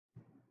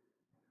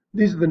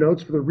These are the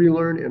notes for the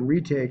relearn and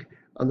retake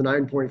on the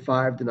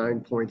 9.5 to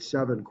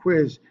 9.7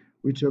 quiz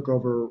we took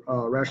over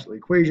rational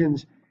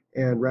equations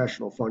and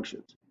rational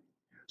functions.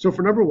 So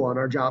for number one,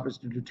 our job is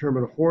to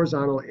determine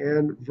horizontal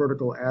and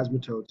vertical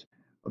asymptotes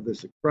of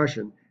this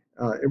expression.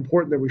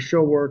 Important that we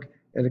show work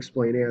and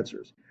explain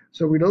answers.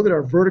 So we know that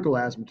our vertical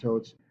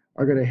asymptotes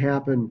are going to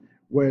happen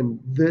when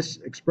this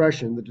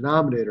expression, the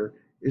denominator,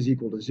 is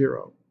equal to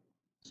 0.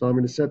 So I'm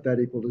going to set that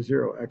equal to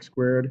 0. X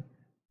squared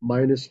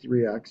minus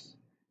 3x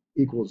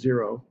equals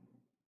 0.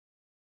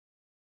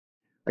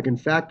 I can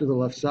factor the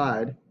left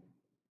side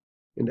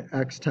into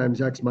x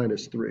times x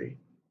minus 3.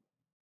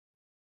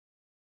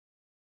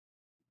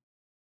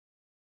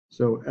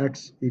 So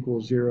x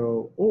equals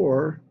 0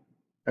 or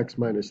x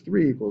minus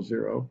 3 equals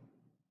 0.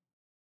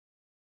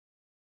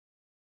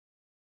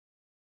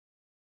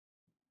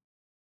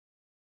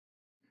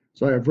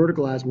 So I have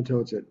vertical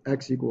asymptotes at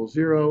x equals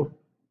 0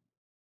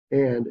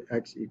 and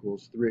x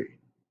equals 3.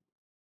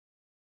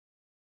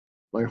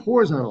 My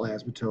horizontal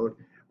asymptote,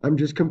 I'm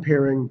just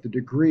comparing the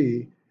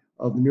degree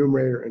of the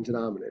numerator and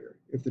denominator.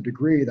 If the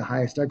degree, the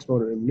highest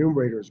exponent in the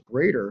numerator, is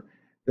greater,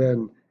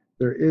 then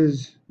there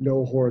is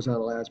no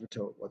horizontal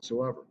asymptote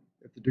whatsoever.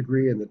 If the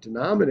degree in the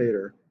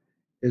denominator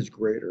is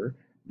greater,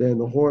 then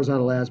the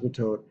horizontal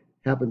asymptote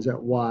happens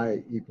at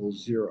y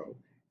equals 0.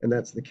 And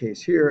that's the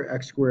case here.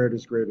 X squared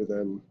is greater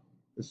than,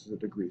 this is a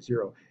degree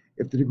 0.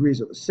 If the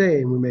degrees are the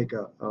same, we make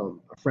a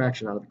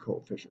fraction out of the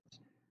coefficients.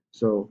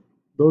 So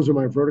those are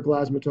my vertical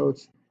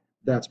asymptotes.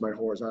 That's my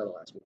horizontal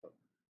asymptote.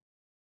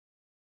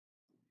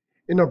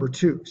 In number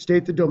two,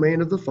 state the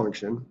domain of the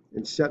function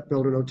in set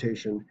builder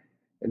notation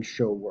and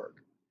show work.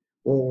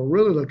 Well, what we're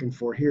really looking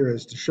for here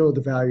is to show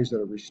the values that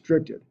are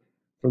restricted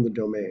from the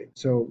domain.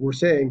 So we're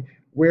saying,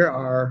 where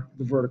are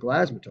the vertical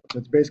asymptotes?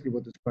 That's basically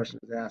what this question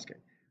is asking.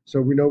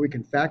 So we know we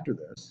can factor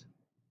this.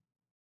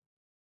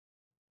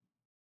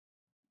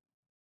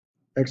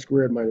 X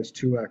squared minus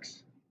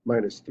 2x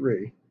minus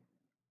 3.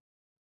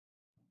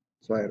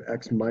 So I have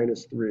x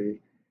minus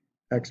 3,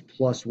 x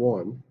plus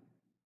 1.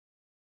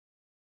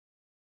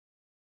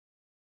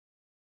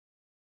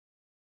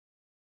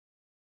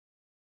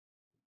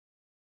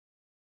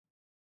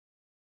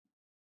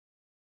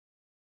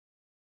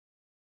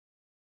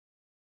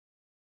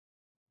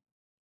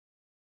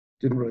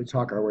 Didn't really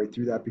talk our way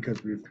through that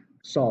because we've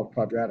solved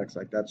quadratics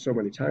like that so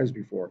many times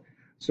before.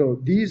 So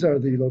these are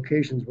the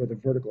locations where the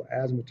vertical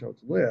asymptotes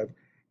live,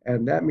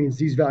 and that means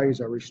these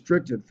values are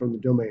restricted from the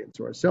domain.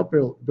 So our set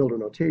builder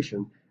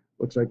notation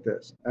looks like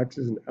this. X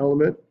is an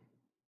element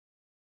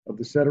of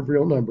the set of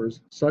real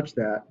numbers such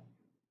that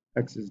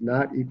x is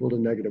not equal to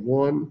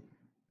 -1,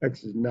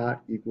 x is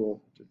not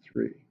equal to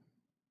 3.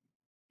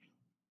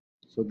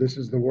 So this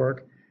is the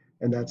work,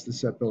 and that's the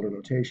set builder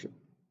notation.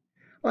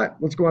 All right,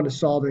 let's go on to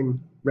solving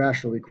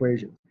rational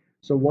equations.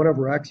 So 1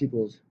 over x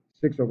equals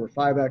 6 over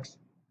 5x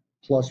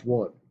plus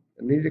 1.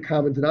 I need a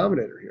common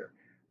denominator here.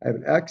 I have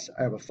an x,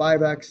 I have a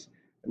 5x,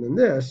 and then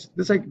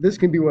this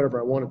can be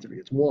whatever I want it to be.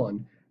 It's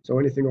 1, so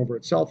anything over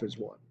itself is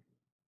 1.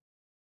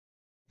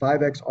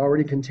 5x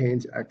already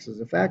contains x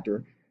as a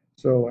factor,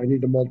 so I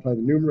need to multiply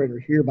the numerator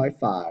here by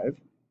 5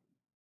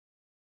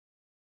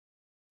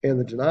 and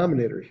the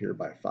denominator here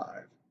by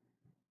 5.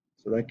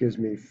 So that gives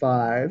me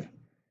 5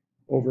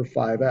 over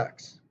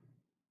 5x.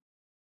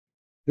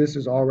 This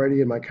is already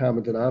in my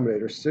common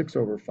denominator, 6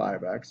 over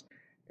 5x,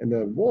 and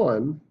then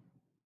 1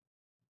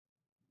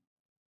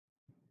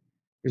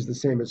 is the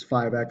same as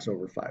 5x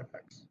over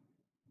 5x.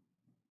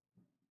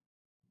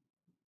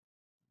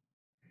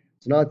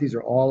 So now that these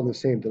are all in the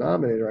same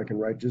denominator, I can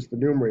write just the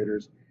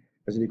numerators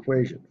as an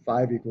equation.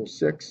 5 equals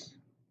 6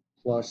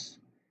 plus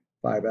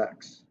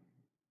 5x.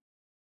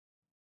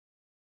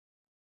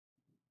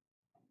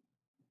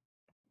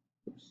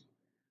 Oops.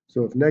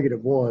 So if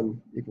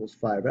 -1 equals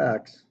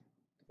 5x,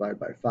 divide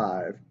by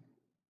 5,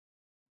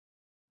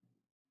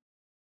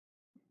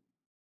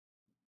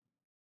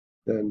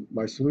 then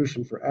my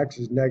solution for x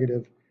is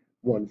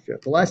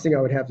 -1/5. The last thing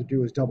I would have to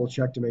do is double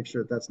check to make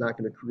sure that that's not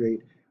going to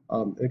create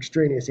an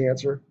extraneous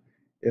answer.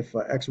 If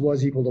x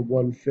was equal to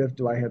 1/5,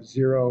 do I have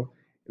 0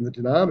 in the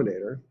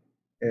denominator?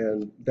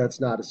 And that's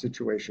not a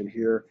situation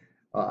here.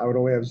 I would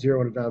only have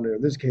 0 in the denominator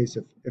in this case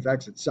if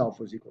x itself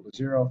was equal to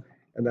 0,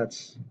 and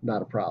that's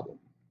not a problem.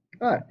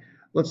 All right,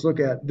 let's look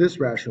at this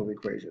rational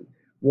equation.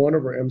 1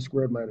 over m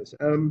squared minus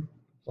m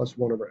plus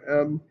 1 over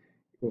m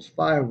equals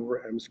 5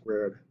 over m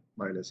squared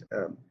minus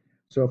m.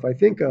 So if I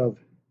think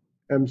of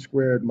m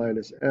squared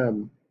minus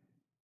m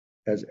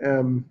as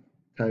m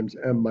times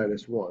m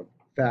minus 1,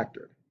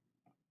 factored,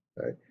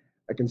 right?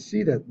 I can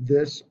see that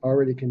this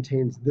already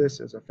contains this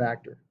as a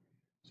factor.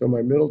 So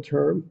my middle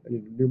term, I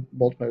need to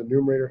multiply the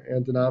numerator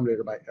and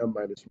denominator by m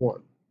minus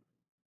 1.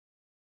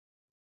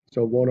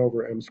 So 1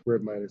 over m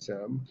squared minus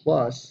m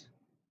plus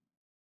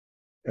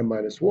m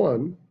minus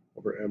 1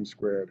 over m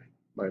squared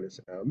minus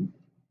m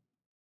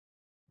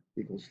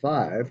equals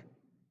 5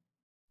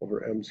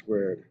 over m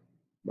squared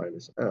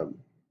minus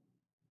m.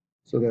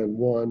 So then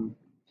 1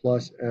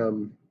 plus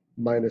m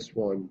minus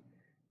 1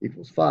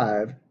 equals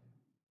 5.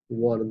 The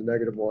 1 and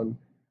the -1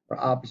 are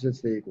opposites,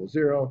 they equal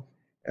 0.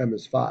 m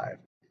is 5.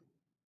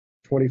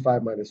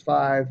 25 minus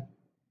 5,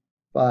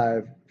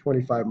 5,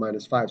 25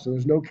 minus 5. So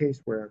there's no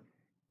case where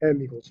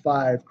m equals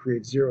 5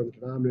 creates 0 in the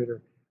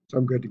denominator, so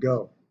I'm good to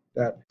go.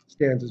 That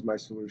stands as my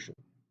solution.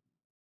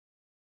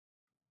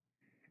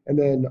 And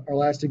then our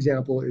last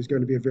example is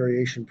going to be a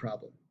variation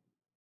problem.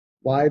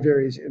 Y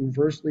varies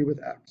inversely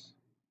with x.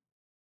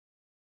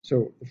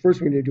 So the first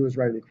thing we need to do is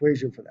write an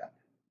equation for that.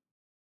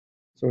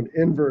 So an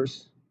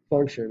inverse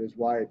function is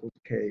y equals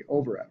k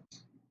over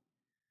x.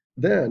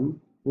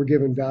 Then we're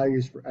given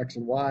values for x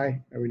and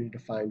y, and we need to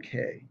find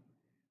k.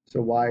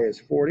 So y is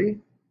 40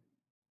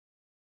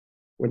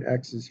 when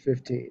x is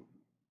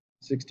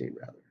 16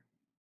 rather.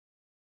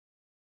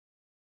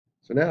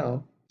 So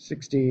now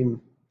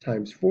 16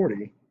 times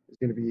 40 is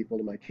going to be equal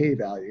to my k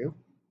value.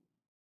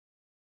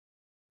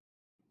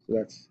 So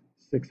that's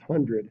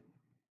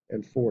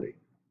 640.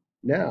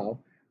 Now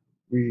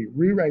we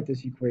rewrite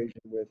this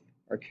equation with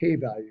our k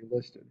value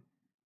listed.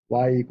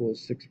 Y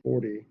equals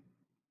 640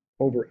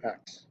 over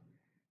x.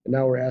 And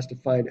now we're asked to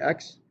find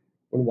x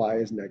when y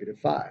is negative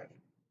 5.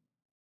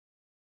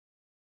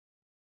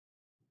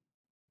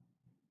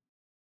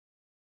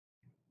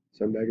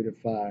 So negative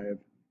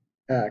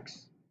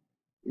 5x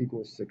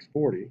equals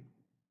 640.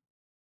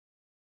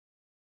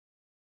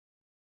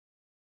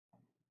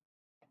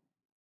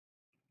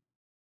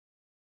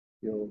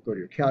 You'll go to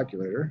your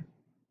calculator.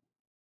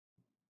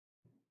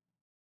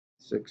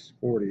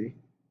 640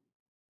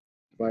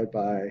 divided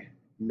by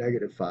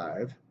negative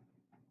 5.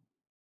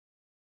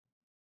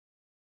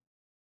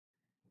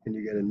 And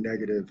you get a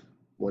negative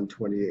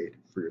 128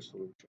 for your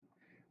solution.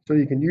 So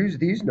you can use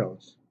these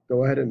notes.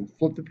 Go ahead and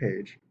flip the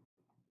page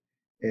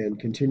and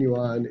continue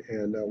on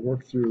and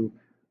work through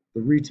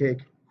the retake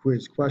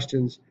quiz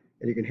questions,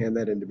 and you can hand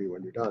that in to me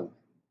when you're done.